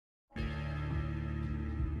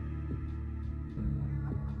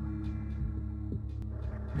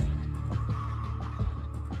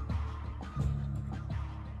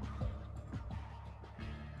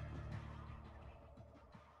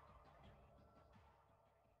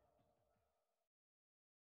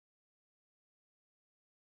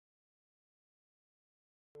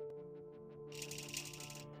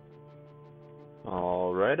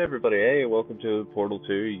Alright, everybody. Hey, welcome to Portal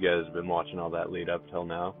 2. You guys have been watching all that lead up till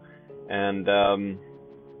now. And,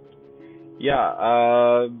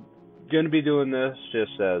 gonna be doing this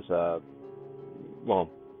just as, well,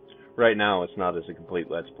 right now it's not as a complete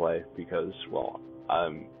Let's Play because, well,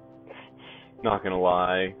 I'm not gonna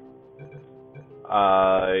lie,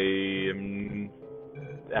 I am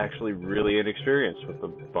actually really inexperienced with a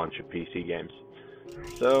bunch of PC games.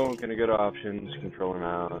 So, I'm gonna go to options, controller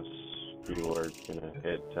mouse, keyboard, gonna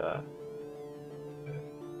hit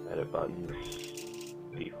edit buttons,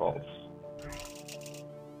 defaults,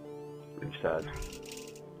 reset,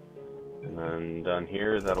 and then done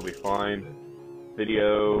here. That'll be fine.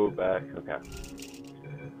 Video back. Okay.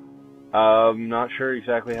 Not sure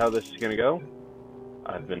exactly how this is gonna go.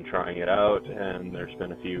 I've been trying it out, and there's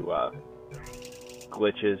been a few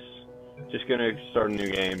glitches. Just gonna start a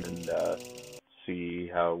new game and see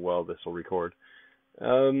how well this will record.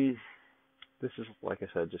 This is, like I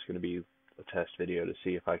said, just going to be a test video to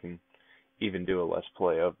see if I can even do a Let's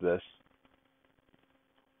Play of this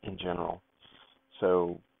in general.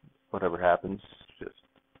 So, whatever happens, just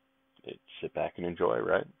sit back and enjoy,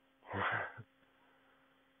 right?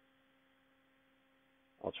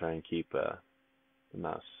 I'll try and keep the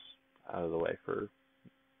mouse out of the way for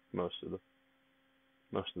most of the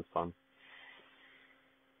fun.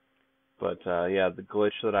 But yeah, the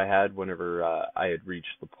glitch that I had whenever I had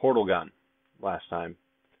reached the portal gun last time,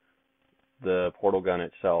 the portal gun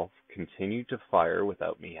itself continued to fire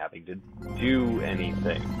without me having to do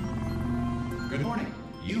anything. Good morning.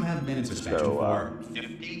 You have been in suspension for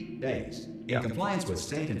 50 days. In compliance with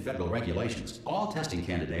state and federal regulations, all testing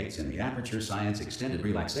candidates in the Aperture Science Extended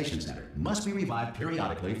Relaxation Center must be revived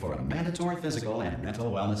periodically for a mandatory physical and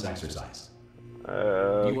mental wellness exercise.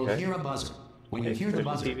 You will hear a buzzer. When you hear the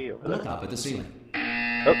buzzer, look up at the ceiling.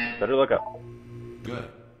 Oh, better look up. Good.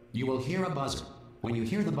 You will hear a buzzer. When you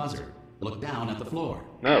hear the buzzer, look down at the floor.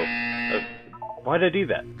 No. Why'd I do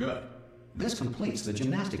that? Good. This completes the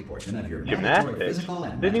gymnastic portion of your mandatory physical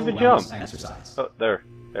and Didn't mental even jump. wellness exercise. Oh, there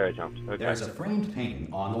I jumped. Okay. There's a framed painting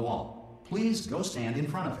on the wall. Please go stand in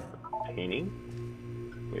front of it. Painting?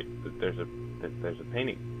 Wait, there's a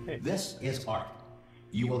painting. Hey. This is art.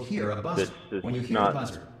 You will hear a buzzer. When you hear the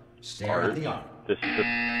buzzer, stare at the art. This is a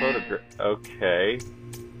photograph. Okay.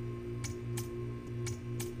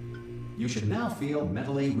 You should now feel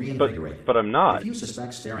mentally reinvigorated. But I'm not. If you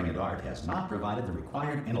suspect staring at art has not provided the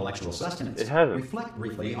required intellectual sustenance, it hasn't. Reflect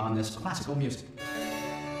briefly on this classical music.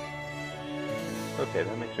 Okay,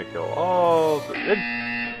 that makes me feel all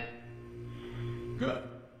good.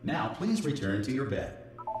 Now please return to your bed.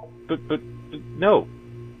 But no,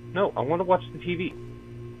 I want to watch the TV.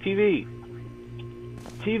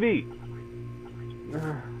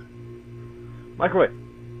 Microwave.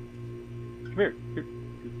 Come here.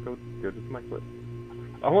 Go to the microwave.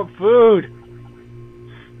 I want food.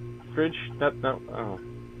 Fridge. No. Oh,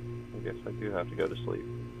 I guess I do have to go to sleep.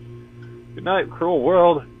 Good night, cruel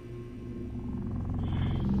world.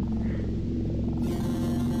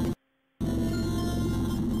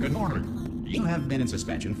 Good morning. You have been in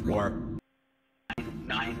suspension for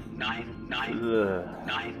 9.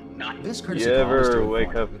 This courtesy you ever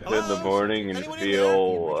wake up in the morning and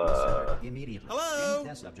feel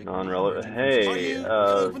non-relevant? Hey,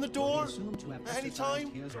 open the door at any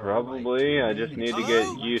time? Probably. I just need to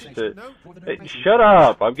get used to. Hey, shut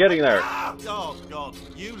up! I'm getting there. Oh God,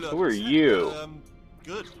 you look. Who are you?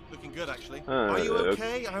 Good, looking good actually. Are you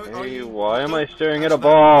okay? Are you? Why am I staring at a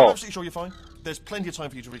ball? I'm absolutely sure you're fine. There's plenty of time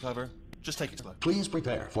for you to recover. Just take it slow. Please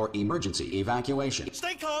prepare for emergency evacuation.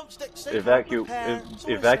 Stay calm. Stay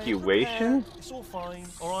Evacuation? It's all fine.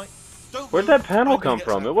 All right. Where'd that panel come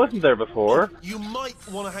from? It wasn't there before. You might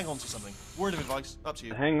want to hang on to something. Word of advice. Up to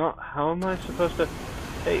you. Hang on. How am I supposed to?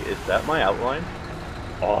 Hey, is that my outline?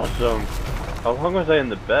 Awesome. How long was I in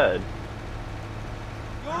the bed?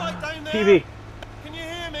 You all right down there? TV. Can you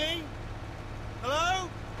hear me? Hello?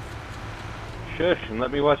 Shush and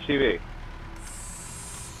let me watch TV.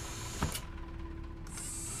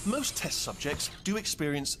 Most test subjects do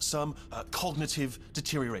experience some cognitive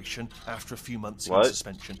deterioration after a few months in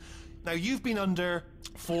suspension. Now, you've been under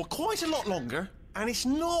for quite a lot longer, and it's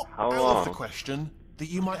not out of the question that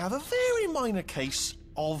you might have a very minor case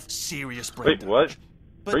of serious brain damage. What?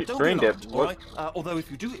 But don't brain be alarmed, damage? all right? Although if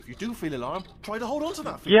you do feel alarmed, try to hold on to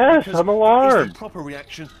that feeling. Yes, I'm alarmed. It's the proper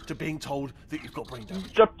reaction to being told that you've got brain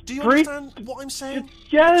damage. Do you breathe. understand what I'm saying?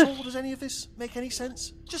 Yes. At all? Does any of this make any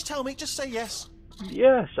sense? Just tell me. Just say yes.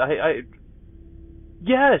 Yes,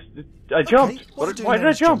 Yes, I jumped. Okay, Why did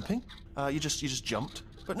I jump? Jumping. You just jumped.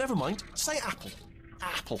 But never mind. Say apple.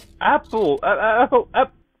 Apple. Apple. Apple.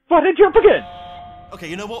 Why did I jump again? Okay,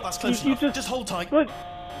 you know what? That's close You enough. Just hold tight. What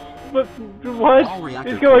All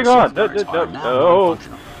reactor is going core on? safeguards are now No.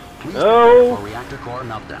 non-functional. Please prepare for reactor core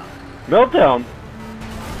meltdown. Meltdown?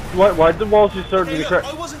 Why'd the walls just start to crack?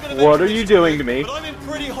 What are you doing to me? But I'm in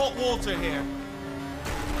pretty hot water here.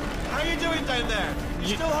 How you doing down there? You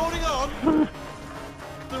still holding on?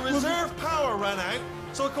 The reserve power ran out,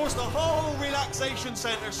 so of course the whole relaxation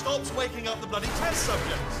centre stops waking up the bloody test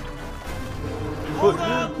subjects. Hold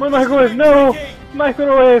on! My microwave, no!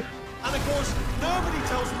 Microwave! And of course, nobody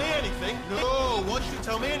tells me anything. No, why should you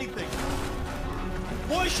tell me anything?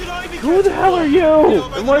 Why should I be? Who the hell are you?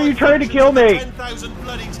 And why are you trying to kill me? 10,000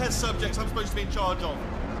 bloody test subjects I'm supposed to be in charge of.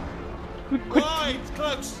 Right,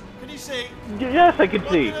 close. Can you see? Yes, I can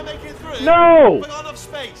see. Gonna make it through? No! We've got enough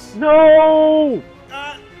space. No!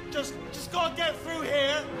 Just gotta get through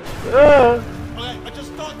here. Uh, Okay, I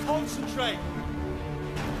just gotta concentrate.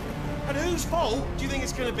 And whose fault do you think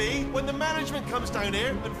it's gonna be when the management comes down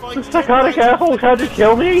here and finds the psychotic asshole tried to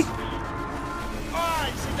kill me?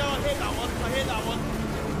 Alright, see, no, I hit that one. I hit that one.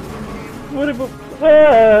 What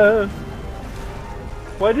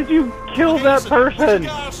why did you kill Okay, that listen, let's person?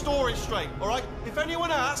 get our story straight, alright? If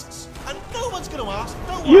anyone asks, and no one's gonna ask,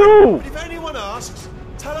 don't You! worry. But if anyone asks,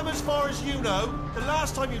 tell them as far as you know, the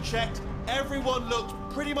last time you checked, everyone looked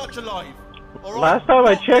pretty much alive. Alright? Last time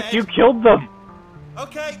I Not checked, dead. you killed them.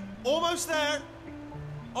 Okay, almost there.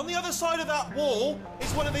 On the other side of that wall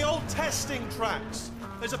is one of the old testing tracks.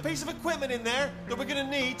 There's a piece of equipment in there that we're gonna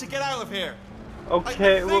need to get out of here.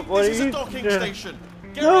 Okay, I think what this are is you? a docking station.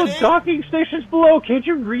 Get No, ready. docking station's below. Can't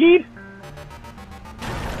you read?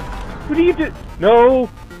 What do you do? No.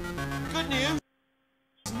 Good news.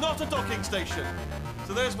 It's not a docking station.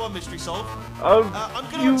 So there's one mystery solved. Oh, I'm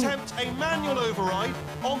going to attempt a manual override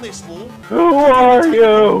on this wall. Who are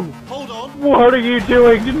you? Hold on. What are you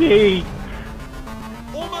doing to me?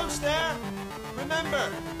 Almost there. Remember,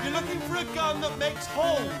 you're looking for a gun that makes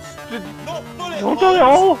holes. Not bullet Don't holes. they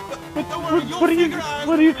all? But don't worry, you'll What are you? figure it out.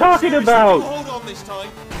 What are you talking Seriously, about? you hold on this time.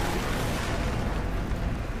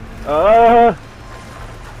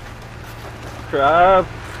 Crap.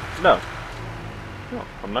 No. No,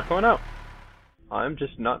 I'm not going out. I'm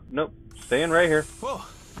just not. Nope. Staying right here. Well,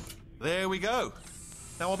 there we go.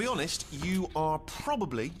 Now, I'll be honest, you are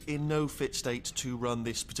probably in no fit state to run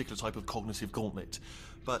this particular type of cognitive gauntlet.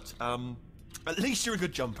 But at least you're a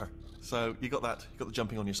good jumper. So you got that. You got the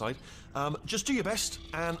jumping on your side. Just do your best,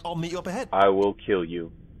 and I'll meet you up ahead. I will kill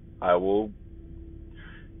you. I will.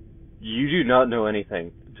 You do not know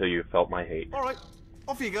anything until you felt my hate. All right,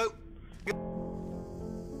 off you go.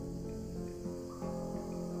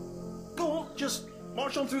 Go on, just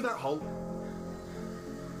march on through that hole.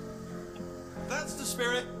 That's the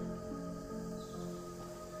spirit.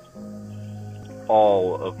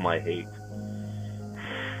 All of my hate.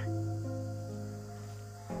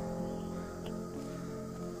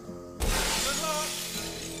 Good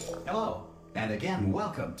luck. Hello, and again,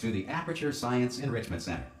 welcome to the Aperture Science Enrichment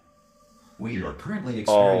Center. We are currently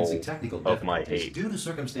experiencing technical of my difficulties hate. due to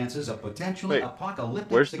circumstances of potentially Wait,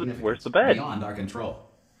 apocalyptic significance where's the bed? beyond our control.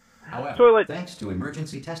 However, Toilet. thanks to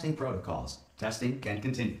emergency testing protocols, testing can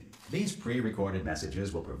continue. These pre-recorded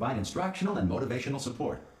messages will provide instructional and motivational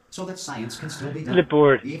support so that science can still be done,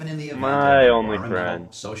 Clipboard, even in the event my of only environmental,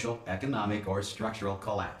 friend. social, economic, or structural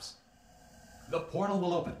collapse. The portal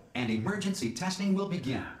will open, and emergency testing will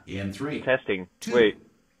begin in 3, Testing. 2, Wait,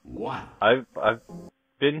 1. I've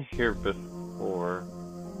been here before.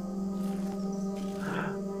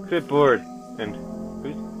 Clipboard. And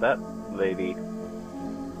who's that lady?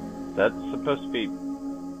 That's supposed to be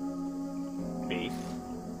me.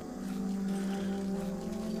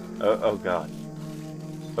 Oh god.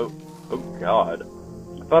 Oh god.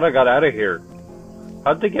 I thought I got out of here.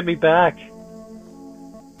 How'd they get me back?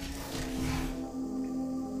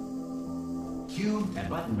 Cube and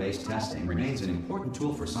button-based testing remains an important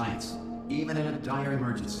tool for science, even in a dire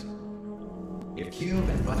emergency. If cube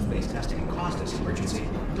and button-based testing caused this emergency,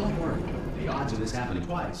 don't worry. The odds of this happening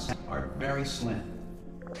twice are very slim.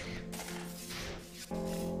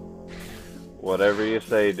 Whatever you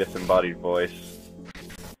say, disembodied voice.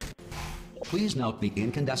 Please note the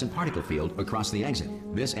incandescent particle field across the exit.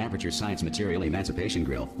 This Aperture Science Material Emancipation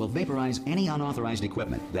Grill will vaporize any unauthorized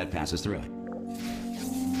equipment that passes through it.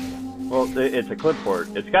 Well, it's a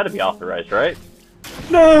clipboard. It's got to be authorized, right?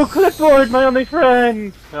 No, clipboard, my only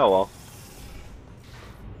friend! Oh well.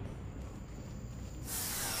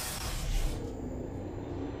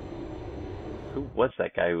 Who was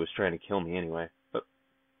that guy who was trying to kill me anyway? But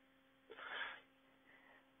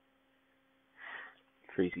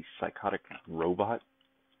crazy psychotic robot.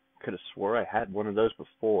 Could have swore I had one of those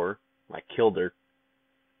before. I killed her,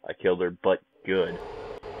 but Good.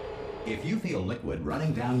 If you feel liquid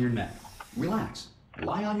running down your neck, relax,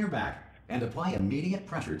 lie on your back, and apply immediate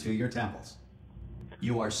pressure to your temples.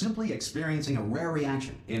 You are simply experiencing a rare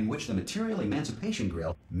reaction in which the material emancipation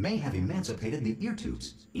grill may have emancipated the ear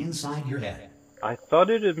tubes inside your head. I thought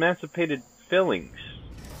it emancipated fillings,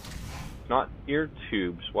 not ear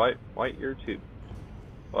tubes. Why ear tube?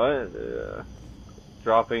 What?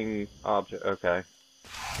 Dropping object. Okay.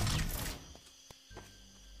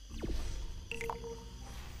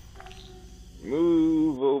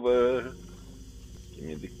 Move over. Give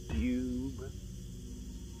me the cube.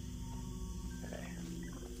 Okay.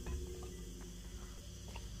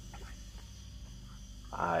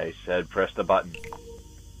 I said press the button.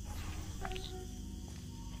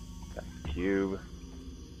 That's the cube.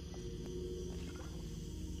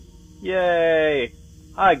 Yay!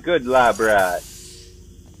 Hi, good lab rat.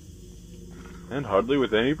 And hardly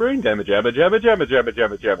with any brain damage. Damage.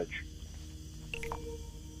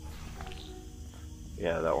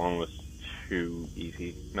 Yeah, that one was too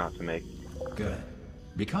easy not to make. Good.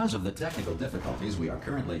 Because of the technical difficulties we are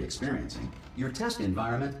currently experiencing, your test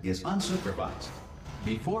environment is unsupervised.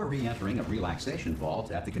 Before re-entering a relaxation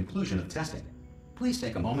vault at the conclusion of testing, please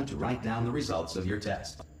take a moment to write down the results of your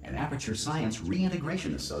test. An Aperture Science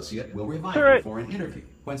Reintegration Associate will revive you for an interview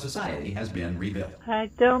when society has been rebuilt. I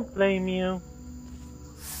don't blame you.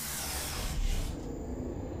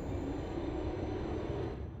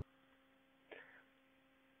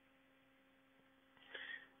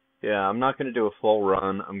 Yeah, I'm not going to do a full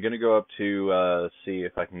run. I'm going to go up to see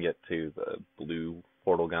if I can get to the blue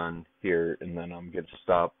portal gun here, and then I'm going to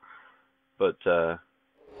stop. But,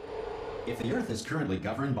 if the Earth is currently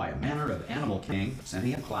governed by a manner of animal king,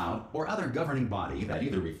 sentient cloud, or other governing body that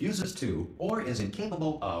either refuses to or is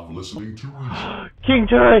incapable of listening to reason. King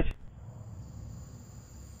Turret!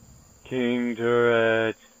 King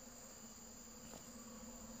Turret!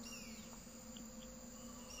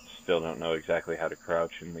 Still don't know exactly how to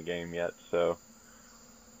crouch in the game yet, so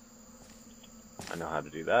I know how to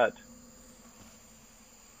do that.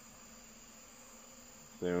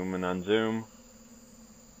 Zoom and unzoom.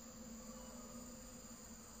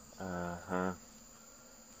 Uh-huh.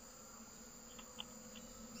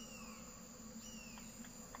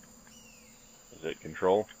 Is it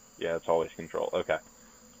control? Yeah, it's always control. Okay.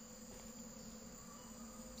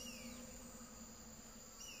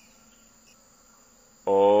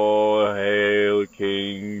 Oh, hail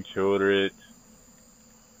King Turret.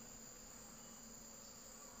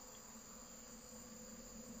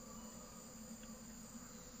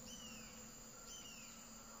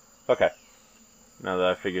 Okay. Now that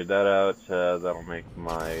I figured that out, that'll make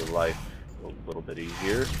my life a little bit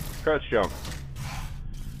easier. Crouch jump.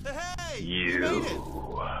 Hey! You made it.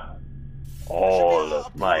 all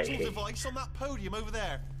of my hate. Device on that podium over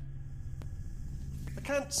there. I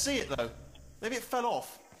can't see it though. Maybe it fell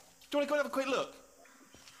off. Do you want to go and have a quick look?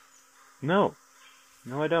 No.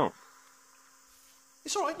 No, I don't.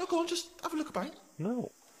 It's alright, no, go on, just have a look about.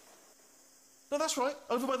 No. No, that's right,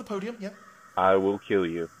 over by the podium, yeah. I will kill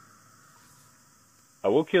you. I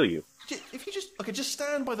will kill you. If you just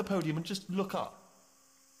stand by the podium and just look up.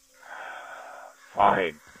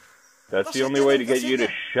 Fine. That's the only way to get you to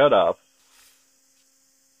shut up.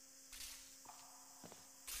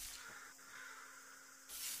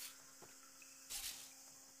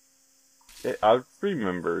 I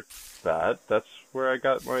remember that. That's where I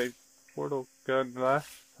got my portal gun last.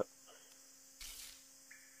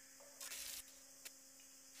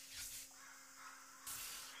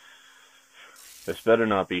 This better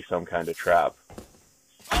not be some kind of trap.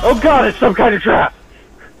 Oh god, it's some kind of trap!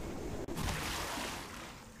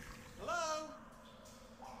 Hello?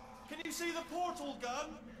 Can you see the portal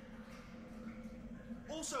gun?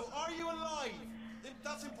 Also, are you alive?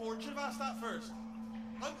 That's important. Should have asked that first.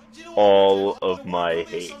 Do you know all of my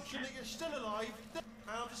hate. Assumption that you're still alive, and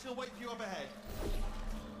I'm just gonna wait for you up ahead.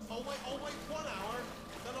 I'll wait 1 hour,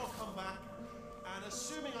 then I'll come back, and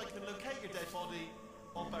assuming I can locate your dead body,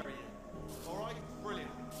 I'll bury you. Alright?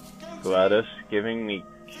 Brilliant. Gladys giving me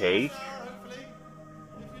cake? Hopefully,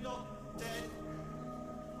 if you're not dead.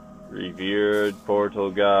 Revered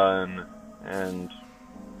portal gun and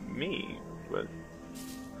me with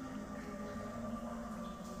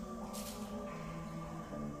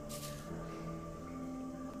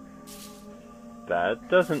that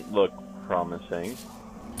doesn't look promising.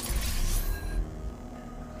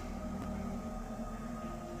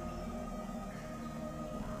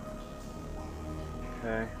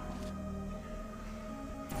 Okay.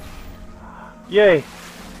 Yay!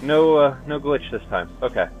 No glitch this time.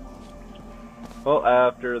 Okay. Well,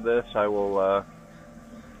 after this, I will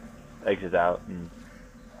exit out and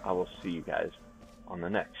I will see you guys on the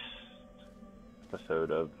next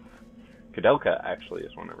episode of Kudelka. Actually,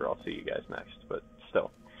 is whenever I'll see you guys next, but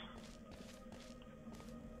still.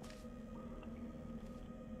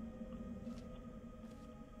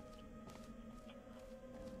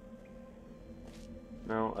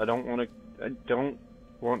 No, I don't want to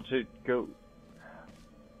go.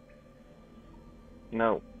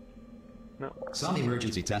 No. No. Some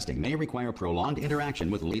emergency testing may require prolonged interaction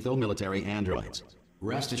with lethal military androids.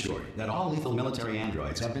 Rest assured that all lethal military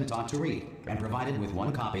androids have been taught to read and provided with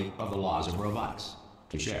one copy of the Laws of Robotics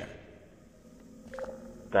to share.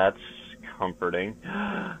 That's comforting.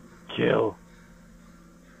 Kill.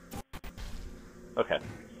 Okay.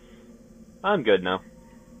 I'm good now.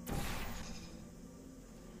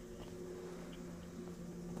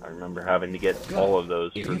 I remember having to get all of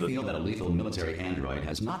those. If you feel that a lethal military android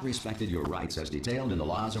has not respected your rights as detailed in the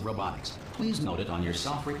Laws of Robotics, please note it on your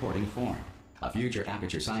self-reporting form. A future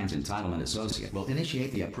Aperture Science Entitlement Associate will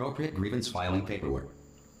initiate the appropriate grievance filing paperwork.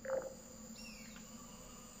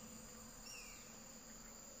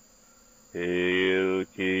 Hail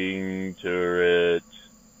King Turret.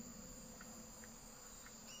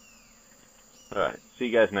 Alright, see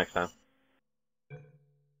you guys next time.